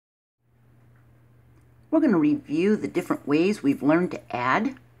We're going to review the different ways we've learned to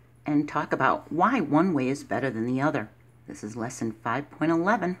add and talk about why one way is better than the other. This is lesson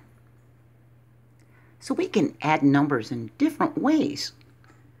 5.11. So we can add numbers in different ways.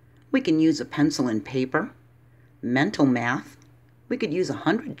 We can use a pencil and paper, mental math. We could use a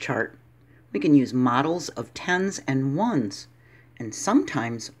 100 chart. We can use models of tens and ones. And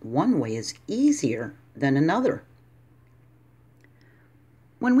sometimes one way is easier than another.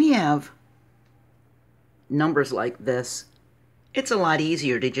 When we have numbers like this, it's a lot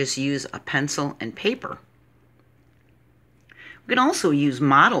easier to just use a pencil and paper. We can also use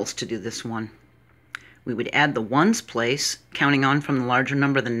models to do this one. We would add the ones place, counting on from the larger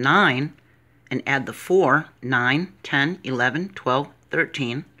number than 9, and add the 4, 9, 10, 11, 12,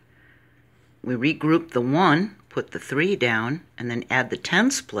 13. We regroup the 1, put the 3 down, and then add the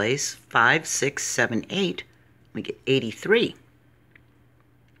tens place, 5, 6, 7, 8. We get 83.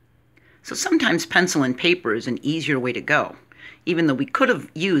 So sometimes pencil and paper is an easier way to go, even though we could have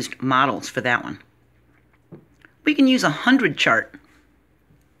used models for that one. We can use a 100 chart.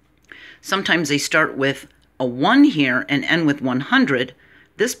 Sometimes they start with a 1 here and end with 100.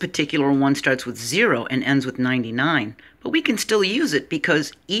 This particular one starts with 0 and ends with 99. But we can still use it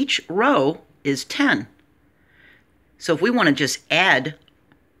because each row is 10. So if we want to just add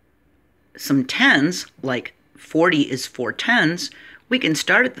some tens, like 40 is 4 tens, we can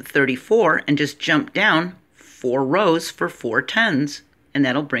start at the 34 and just jump down 4 rows for 4 tens, and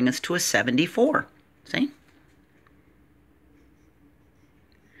that'll bring us to a 74. See?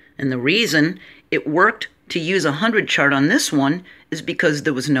 And the reason it worked to use a 100 chart on this one is because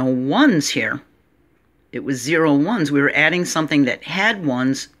there was no ones here. It was 0 ones. We were adding something that had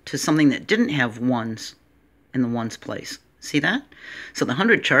ones to something that didn't have ones in the ones place. See that? So the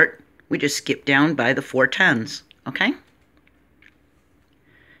 100 chart, we just skip down by the 4 tens. Okay?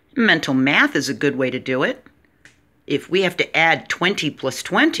 Mental math is a good way to do it. If we have to add 20 plus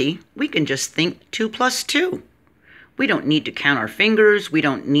 20, we can just think 2 plus 2. We don't need to count our fingers. We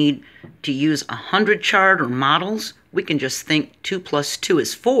don't need to use a 100 chart or models. We can just think 2 plus 2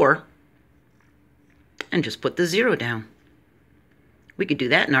 is 4 and just put the 0 down. We could do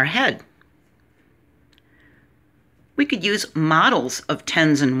that in our head. We could use models of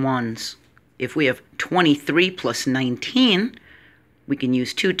tens and ones. If we have 23 plus 19, we can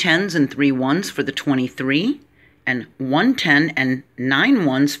use 2 tens and 3 ones for the 23, and 1 10 and 9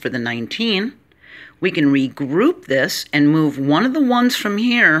 ones for the 19. We can regroup this and move one of the ones from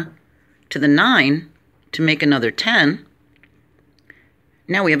here to the 9 to make another 10.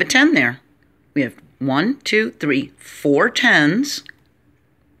 Now we have a 10 there. We have 1, 2, 3, 4 tens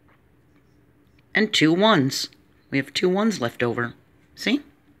and 2 ones. We have 2 ones left over. See?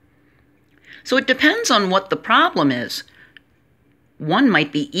 So it depends on what the problem is. One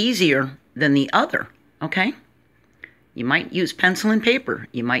might be easier than the other, okay? You might use pencil and paper.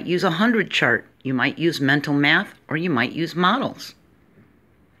 You might use a 100 chart. You might use mental math, or you might use models.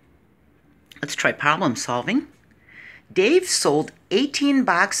 Let's try problem solving. Dave sold 18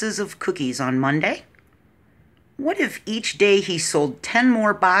 boxes of cookies on Monday. What if each day he sold 10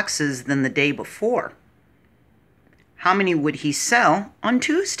 more boxes than the day before? How many would he sell on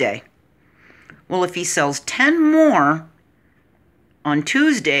Tuesday? Well, if he sells 10 more on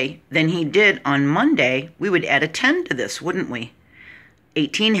Tuesday than he did on Monday, we would add a 10 to this, wouldn't we?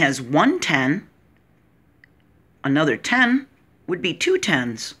 18 has 1 10. Another 10 would be 2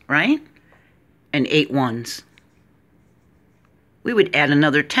 tens, right? And 8 ones. We would add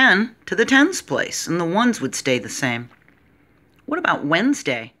another 10 to the tens place, and the ones would stay the same. What about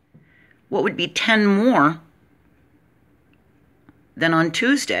Wednesday? What would be 10 more than on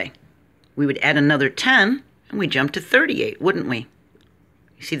Tuesday? We would add another 10, and we jump to 38, wouldn't we?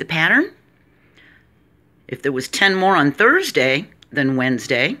 You see the pattern? If there was 10 more on Thursday than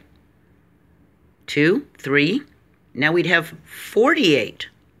Wednesday, 2, 3, now we'd have 48.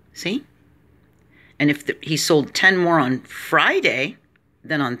 See? And if he sold 10 more on Friday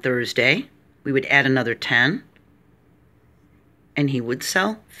than on Thursday, we would add another 10, and he would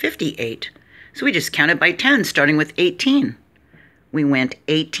sell 58. So we just counted by 10, starting with 18. We went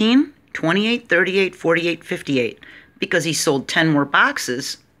 18, 28, 38, 48, 58. Because he sold 10 more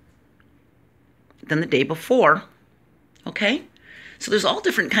boxes than the day before. Okay? So there's all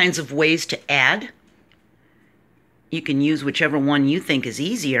different kinds of ways to add. You can use whichever one you think is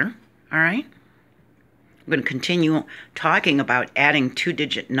easier. All right? I'm going to continue talking about adding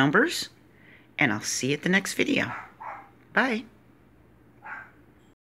 2-digit numbers, and I'll see you at the next video. Bye.